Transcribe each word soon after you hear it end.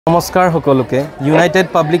নমস্কাৰ সকলোকে United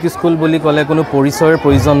public school বুলি ক'লে কোনো পৰিচয়ৰ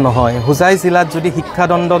প্ৰয়োজন নহয় হুজাই জিলাত যদি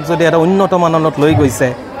শিক্ষাদণ্ডক যদি এটা উন্নত মাননত লৈ গৈছে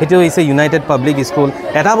হেতু হৈছে ইউনাইটেড পাব্লিক স্কুল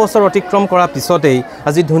এটা বছৰ অতিক্ৰম কৰা পিছতেই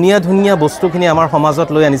আজি ধুনিয়া ধুনিয়া বস্তুখিনি আমাৰ সমাজত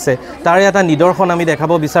লৈ আনিছে তাৰে এটা নিদৰ্শন আমি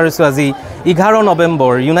দেখাব বিচাৰিছো আজি 11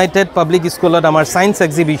 নৱেম্বৰ ইউনাইটেড পাব্লিক স্কুলত আমাৰ science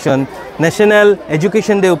exhibition national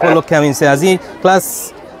education day উপলক্ষে আমিছে আজি ক্লাস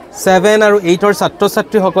 7 আৰু 8 ৰ ছাত্ৰ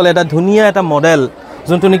ছাত্ৰী সকলে এটা ধুনিয়া এটা মডেল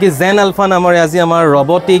যোনটো নেকি জেন আলফা নামৰ আজি আমাৰ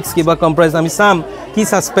ৰবটিক্স কিবা কম্প্ৰাইজ আমি সাম কি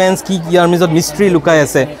সাসপেন্স কি ইয়াৰ মিজত মিস্ট্ৰি লুকাই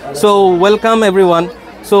আছে so welcome এভৰিওয়ান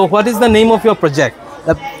so what is the name of your project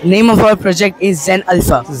The name of our project is Zen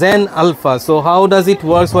Alpha. Zen Alpha. So how does it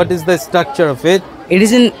work? What is the structure of it? It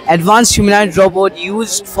is an advanced humanoid robot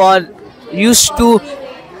used to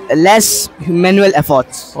less manual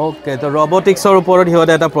efforts. Okay, the robotics or উপৰত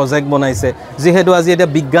হিয়তে এটা project বনাইছে যেহেতু আজি এটা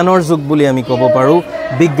বিজ্ঞানৰ যুগ বুলি আমি ক'ব পাৰো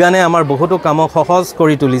বিজ্ঞানে আমাৰ বহুতো কাম সহজ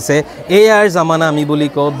কৰি তুলিছে এআইৰ জামানা আমি বুলি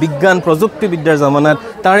কও বিজ্ঞান প্ৰযুক্তিবিদ্যাৰ জামানাত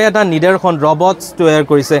তাৰে এটা নিদৰ্শন ৰবটস তৈয়াৰ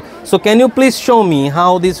কৰিছে so can you please show me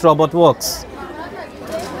how this robot works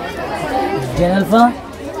Zen Alpha.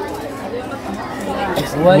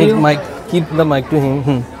 Keep the mic to him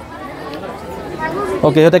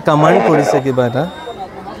Okay, এটা কমান্ড কৰিছে কিবা এটা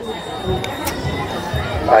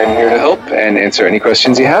I'm here to help and answer any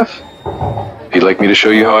questions you have. If you'd like me to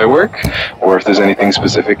show you how I work, or if there's anything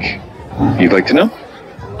specific you'd like to know,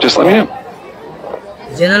 just let me know.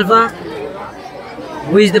 Zen Alpha,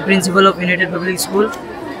 who is the principal of United Public School?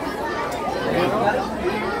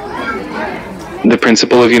 The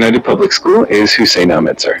principal of United Public School is Hussein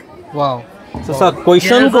Ahmed, sir. Wow. So, sir,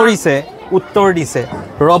 question কৰিছে উত্তৰ দিছে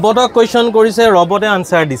ৰবটক question কৰিছে ৰবটে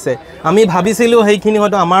answer দিছে আমি ভাবিছিলো হেইখিনি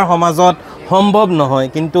হয়তো আমাৰ সমাজত সম্ভৱ নহয়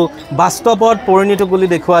কিন্তু বাস্তৱত পৰিণত কৰি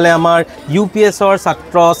দেখুৱালে আমাৰ UPS ৰ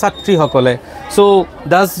ছাত্ৰ ছাত্ৰী সকলে so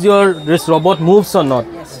does this robot moves or not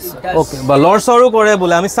okay বা লৰছৰো কৰে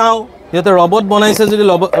বলে আমি চাও যেতে ৰবট বনাইছে যদি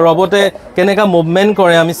ৰবটে কেনেকা মুভমেন্ট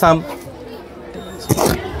কৰে আমি চাম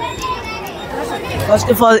First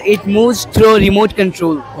of all, it moves through remote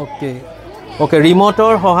control. Okay,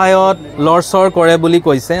 ৰিমোটৰ সহায়ত লৰছৰ কৰে বুলি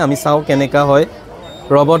কৈছে আমি চাও কেনেকা হয়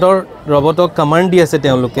ৰবটক কমান্ড দি আছে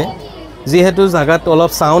তেওঁলোকে যেহেতু জাগাত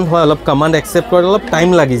অলপ সাউন্ড হয় অলপ কমান্ড একসেপ্ট কৰে অলপ টাইম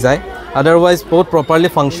লাগি যায় আদাৰৱাইজ বহুত প্ৰপাৰলি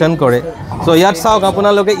ফাংচন কৰে সো ইয়াত চাওক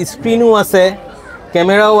আপোনালোকে স্ক্ৰিনও আছে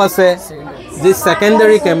ক্যামেৰাও আছে this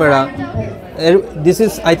secondary camera this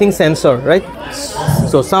is I think sensor right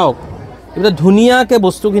so চাওক এটা ধুনিয়াকে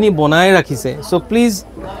বস্তুখিনি বনাই ৰাখিছে so please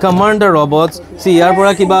command the robots see ইয়াৰ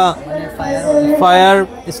পৰা কিবা ফায়াৰ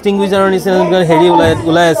এক্সটিংগুইশাৰৰ নিচিনা হেৰি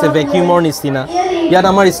উলাই আছে ভ্যাকুয়ামৰ নিচিনা ইয়াত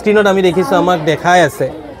আমাৰ স্ক্ৰিনত আমি দেখিছো আমাক দেখাই আছে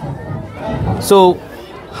so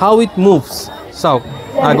how it moves চাওক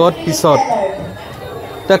আগত পিছত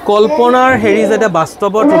তা কল্পনাৰ হেৰি যেটা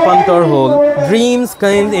বাস্তৱত ৰূপান্তৰ হ'ল dreams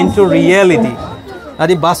come into reality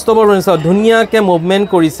আদি বাস্তৱৰ অনুসাৰ ধুনিয়াকে মুভমেন্ট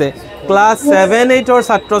কৰিছে ক্লাস 7 8 ৰ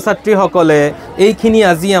ছাত্ৰ ছাত্ৰী সকলে এইখিনি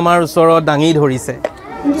আজি আমাৰ ওচৰত দাঙি ধৰিছে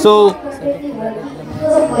so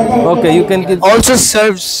okay you can also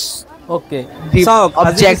serves okay চাওক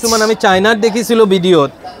আজি কিছুমান আমি চাইনাত দেখিছিলো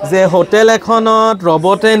ভিডিওত যে হোটেল এখনত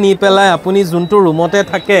ৰবটে নি পেলাই আপুনি যোনটো ৰুমতে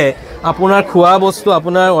থাকে আপোনাৰ খোৱা বস্তু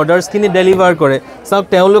আপোনাৰ অৰ্ডাৰছখিনি ডেলিভাৰ কৰে চাওক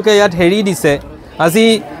তেওঁলোকে ইয়াত হেৰি দিছে আজি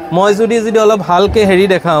মই যদি অলপ ভালকে হেৰি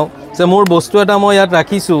দেখাও যে মোৰ বস্তু এটা মই ইয়াত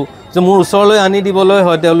ৰাখিছো যে মোৰ ওচৰলৈ আনি দিবলৈ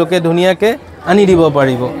হয় তেওঁলোকে ধুনিয়াকে আনি দিব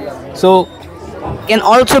পাৰিব so can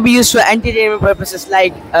also be used for entertainment purposes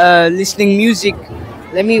like listening music.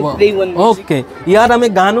 Let me play one music. Okay, ইয়াত আমি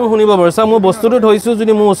গানো শুনিব পাৰো সা মই বস্তুটো থৈছো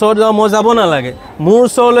যদি মোৰ ওচৰত যাও মই যাব না লাগে মোৰ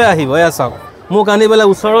ওচৰলৈ আহিব এয়া চাওক মোক আনি বেলা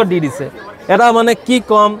ওচৰত দি দিছে এটা মানে কি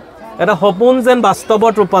কম এটা সপোন যেন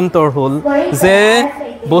বাস্তৱত ৰূপান্তৰ হ'ল যে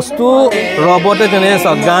বস্তু ৰবটে যেনে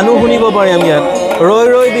চাওক গানো শুনিব পাৰি আমি ইয়াত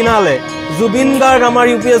ৰৈ দিনালে জুবিন গাৰ্গ আমাৰ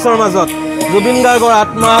UPS ৰ মাজত জুবিন গাৰ্গৰ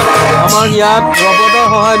আত্মা আমাৰ ইয়াত ৰবটৰ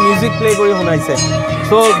সহায় মিউজিক প্লে কৰি শুনাইছে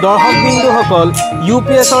সো দৰ্শক বিন্দুসকল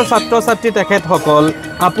UPS ৰ ছাত্ৰ ছাত্ৰী তেখেতসকল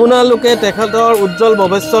আপোনালোকে তেখেতৰ উজ্জ্বল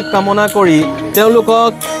ভৱিষ্যত কামনা কৰি তেওঁলোকক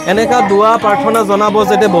এনেকা দুৱা প্ৰাৰ্থনা জনাব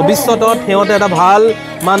যাতে ভৱিষ্যতত হেওতে এটা ভাল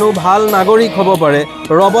মানুহ ভাল নাগৰিক হ'ব পাৰে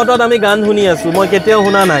ৰবটত আমি গান শুনি আছো মই কেতিয়াও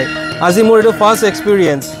শুনা নাই আজি মোৰ এটো ফাৰ্স্ট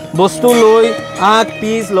এক্সপেৰিয়েন্স বস্তু লৈ আগ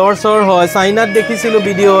পিছ লৰছৰ হয় চাইনাত দেখিছিলো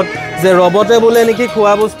ভিডিওত যে ৰবটে বলে নেকি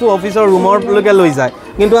খোৱা বস্তু অফিসৰ ৰুমৰ লৈকে লৈ যায়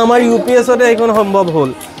কিন্তু আমাৰ UPS তে এখন সম্ভৱ হ'ল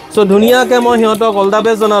সো ধুনিয়াকে মই হিয়তক অল দা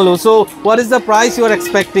বেষ্ট জনালো so what is the price you are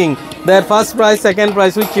expecting that first prize second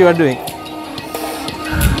prize which you are doing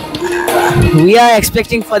we are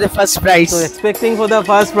expecting for the first prize so expecting for the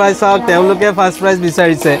first prize out তেওঁলোকে first prize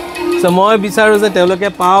বিচাৰিছে so মই বিচাৰো যে তেওঁলোকে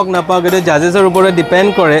পাওক না পাওক এটা জাজেছৰ ওপৰত ডিপেন্ড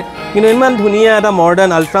কৰে কিন্তু ইমান ধুনিয়া এটা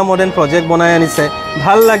মডাৰ্ন আল্ট্ৰা মডাৰ্ন প্ৰজেক্ট বনাই আনিছে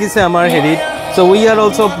ভাল লাগিছে আমাৰ হেৰিত So we are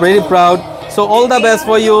also very proud. So all the best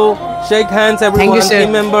for you. Shake hands, everyone, sir.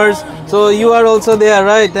 team members. So you are also there,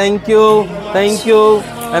 right? Thank you,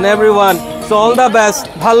 and everyone. So all the best.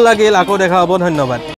 ভাল লাগিল, আকৌ দেখা হ'ব, ধন্যবাদ।